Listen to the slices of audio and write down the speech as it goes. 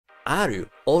Are you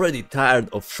already tired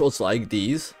of shots like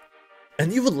these?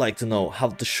 And you would like to know how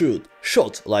to shoot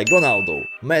shots like Ronaldo,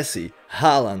 Messi,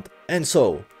 Haaland and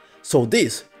so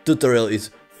this tutorial is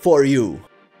for you.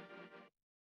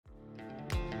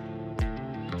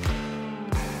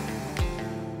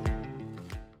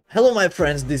 Hello my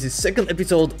friends, this is second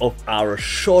episode of our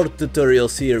short tutorial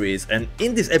series, and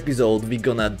in this episode we're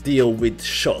gonna deal with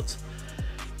shots.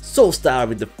 So start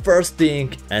with the first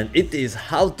thing, and it is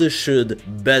how to shoot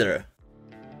better.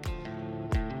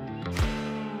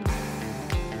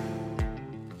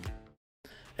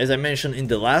 As I mentioned in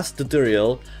the last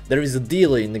tutorial, there is a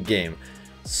delay in the game.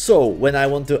 So when I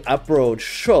want to approach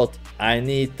shot, I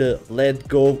need to let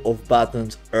go of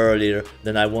buttons earlier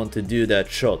than I want to do that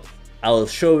shot. I'll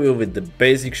show you with the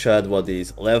basic shot what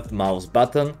is left mouse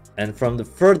button, and from the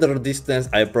further distance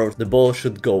I approach, the ball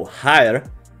should go higher.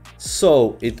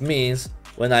 So it means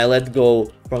when I let go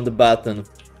from the button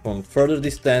from further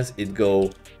distance, it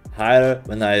go higher.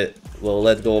 When I will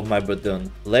let go of my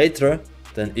button later,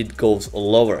 then it goes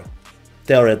lower.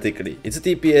 Theoretically, it's a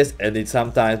TPS and it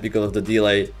sometimes, because of the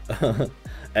delay,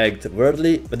 act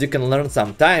weirdly, but you can learn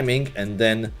some timing and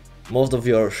then most of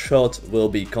your shots will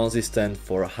be consistent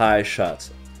for high shots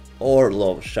or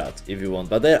low shots if you want,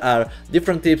 but there are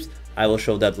different tips, I will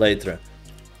show that later.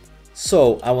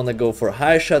 So I want to go for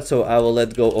high shot, so I will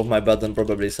let go of my button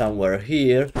probably somewhere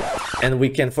here, and we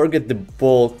can forget the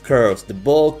ball curves. The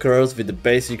ball curves with the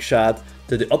basic shot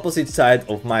to the opposite side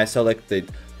of my selected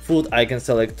foot. I can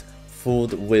select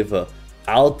foot with a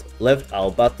left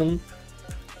alt button,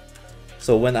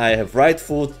 so when I have right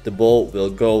foot the ball will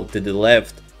go to the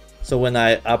left. So when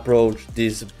I approach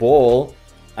this ball,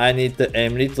 I need to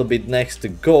aim a little bit next to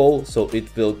goal, so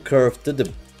it will curve to the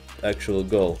actual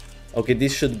goal. Okay,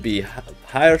 this should be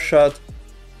higher shot.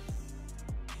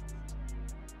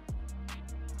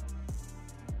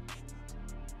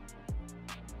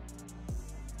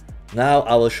 Now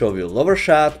I will show you lower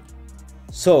shot.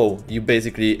 So you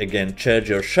basically again charge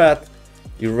your shot,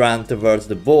 you run towards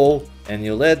the ball and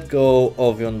you let go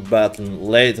of your button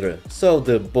later, so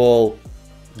the ball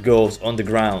goes on the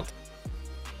ground.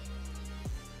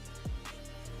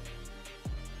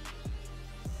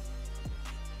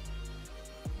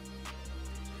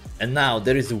 And now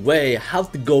there is a way how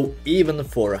to go even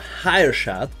for a higher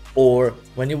shot, or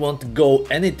when you want to go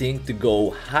anything to go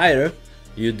higher,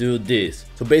 you do this.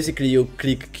 So basically you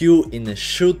click Q in the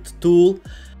shoot tool.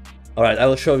 Alright, I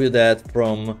will show you that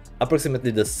from approximately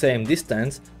the same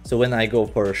distance. So when I go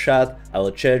for a shot, I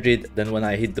will charge it, then when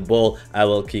I hit the ball, I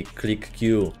will click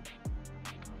Q.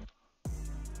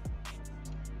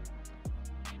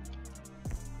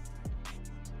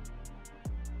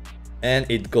 And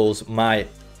it goes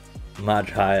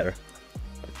much higher.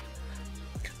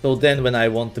 So then when I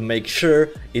want to make sure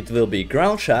it will be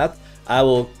ground shot, I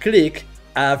will click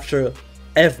after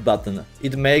F button.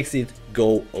 It makes it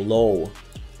go low.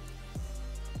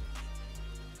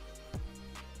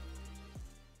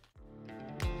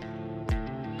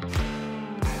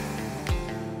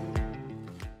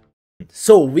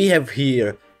 So we have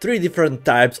here three different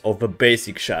types of a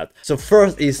basic shot. So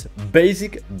first is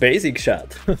basic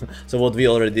shot. So what we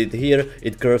already did here,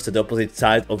 it curves to the opposite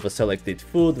side of a selected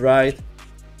foot, right?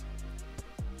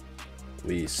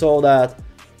 We saw that.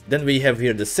 Then we have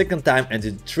here the second time, and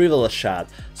the trivial shot.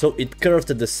 So it curves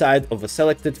to the side of a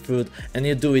selected foot and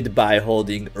you do it by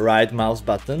holding right mouse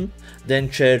button, then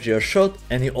charge your shot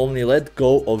and you only let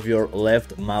go of your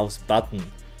left mouse button.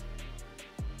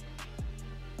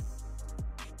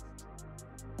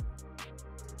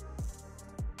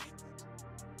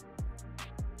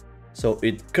 So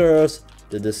it curves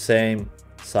to the same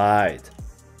side.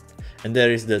 And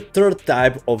there is the third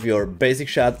type of your basic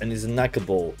shot, and is a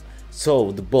knuckleball.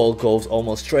 So the ball goes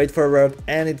almost straight forward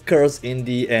and it curves in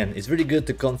the end. It's really good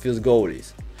to confuse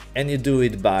goalies. And you do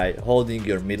it by holding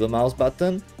your middle mouse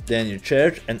button, then you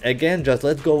charge and again just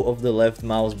let go of the left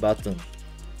mouse button.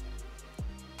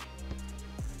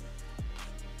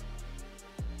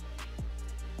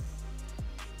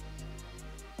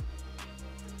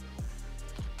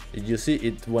 You see,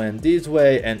 it went this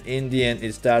way and in the end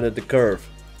it started the curve.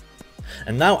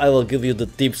 And now I will give you the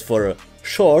tips for a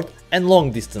short and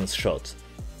long distance shots.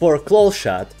 For a close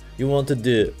shot you want to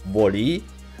do volley,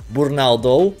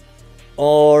 Ronaldo,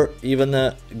 or even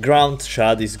a ground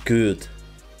shot is good,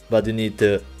 but you need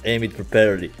to aim it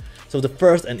properly. So the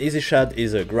first and easy shot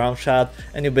is a ground shot,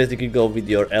 and you basically go with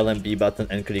your LMB button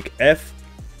and click F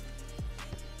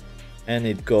and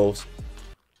it goes,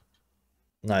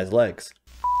 nice legs,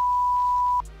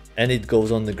 and it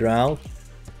goes on the ground.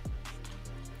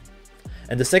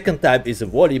 And the second type is a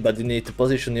volley, but you need to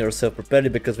position yourself properly,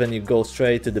 because when you go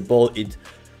straight to the ball, it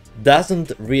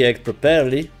doesn't react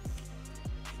properly.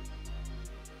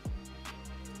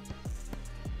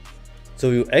 So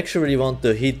you actually want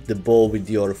to hit the ball with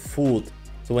your foot.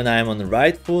 So when I am on the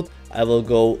right foot, I will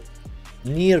go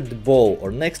near the ball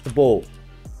or next to the ball.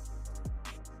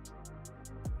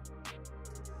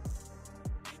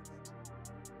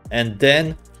 And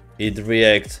then it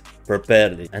reacts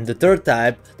properly. And the third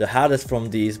type, the hardest from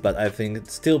these, but I think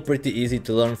it's still pretty easy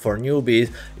to learn for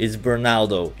newbies, is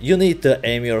Bernardo. You need to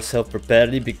aim yourself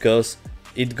properly because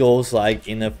it goes like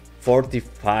in a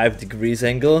 45 degrees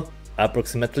angle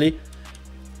approximately,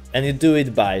 and you do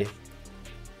it by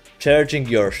charging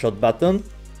your shot button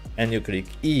and you click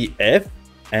EF,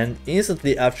 and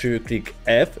instantly after you click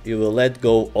F you will let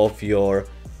go of your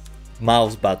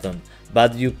mouse button.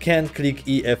 But you can click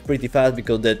EF pretty fast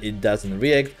because that it doesn't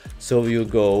react, so you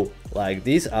go like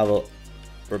this. I will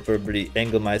probably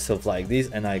angle myself like this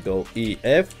and I go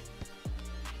EF.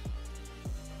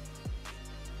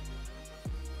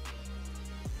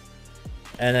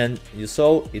 And then you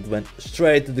saw it went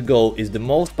straight to the goal. Is the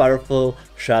most powerful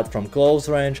shot from close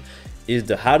range, is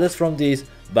the hardest from these,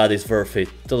 but it's worth it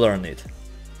to learn it.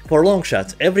 For long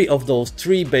shots, every of those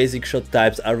three basic shot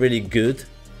types are really good.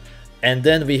 And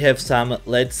then we have some,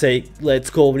 let's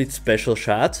call it special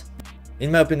shots.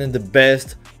 In my opinion, the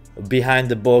best behind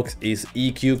the box is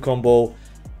EQ combo.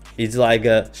 It's like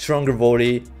a stronger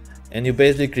volley, and you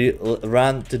basically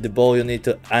run to the ball. You need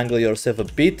to angle yourself a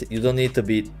bit. You don't need to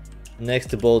be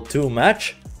next to the ball too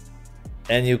much,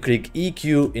 and you click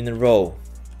EQ in a row.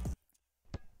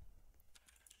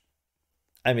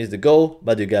 I missed the goal,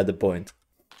 but you got the point.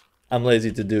 I'm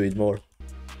lazy to do it more.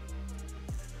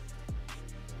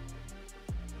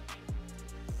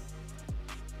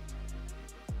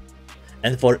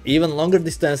 And for even longer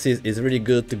distances, it's really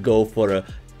good to go for a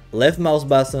left mouse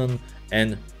button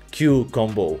and Q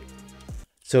combo.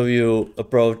 So you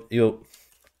approach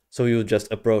So you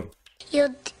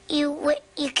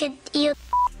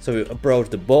approach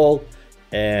the ball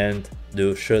and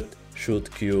do shoot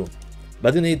Q.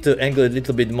 But you need to angle it a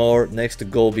little bit more next to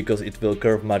goal because it will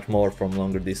curve much more from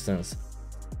longer distance.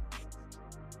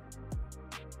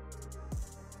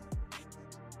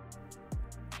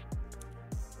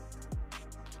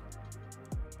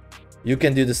 You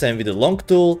can do the same with the long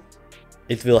tool.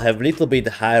 It will have a little bit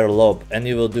higher lob, and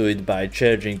you will do it by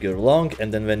charging your long,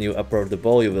 and then when you approach the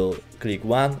ball you will click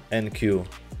 1 and Q.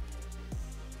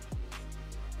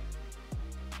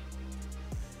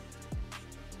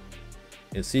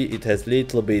 You see, it has a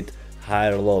little bit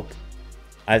higher lob.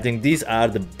 I think these are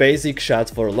the basic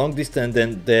shots for long distance.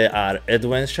 Then there are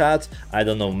advanced shots. I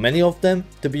don't know many of them,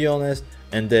 to be honest,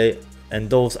 and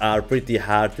those are pretty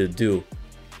hard to do.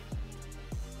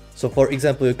 So for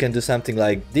example, you can do something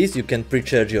like this. You can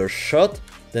pre-charge your shot,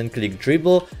 then click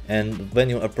dribble, and when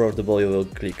you approach the ball you will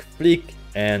click flick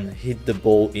and hit the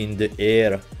ball in the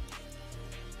air.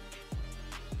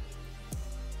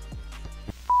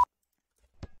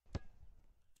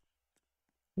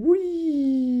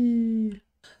 Whee!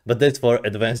 But that's for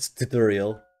advanced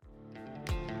tutorial.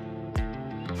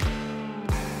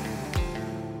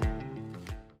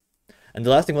 And the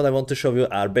last thing what I want to show you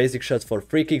are basic shots for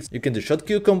free kicks. You can do shot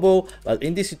Q combo, but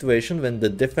in this situation when the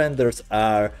defenders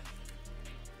are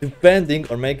defending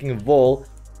or making a wall,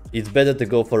 it's better to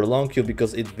go for a long Q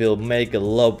because it will make a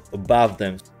lob above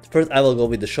them. First I will go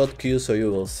with the shot Q, so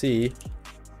you will see.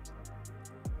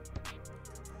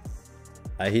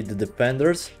 I hit the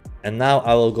defenders, and now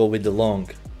I will go with the long.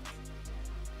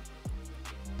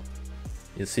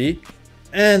 You see?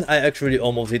 And I actually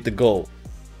almost hit the goal.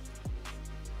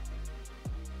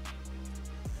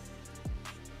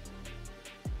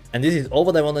 And this is all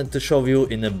what I wanted to show you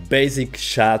in a basic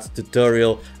shot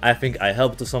tutorial. I think I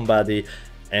helped to somebody,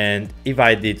 and if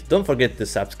I did, don't forget to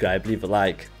subscribe, leave a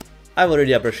like. I will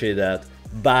really appreciate that.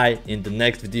 Bye in the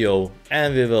next video,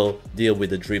 and we will deal with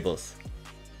the dribbles.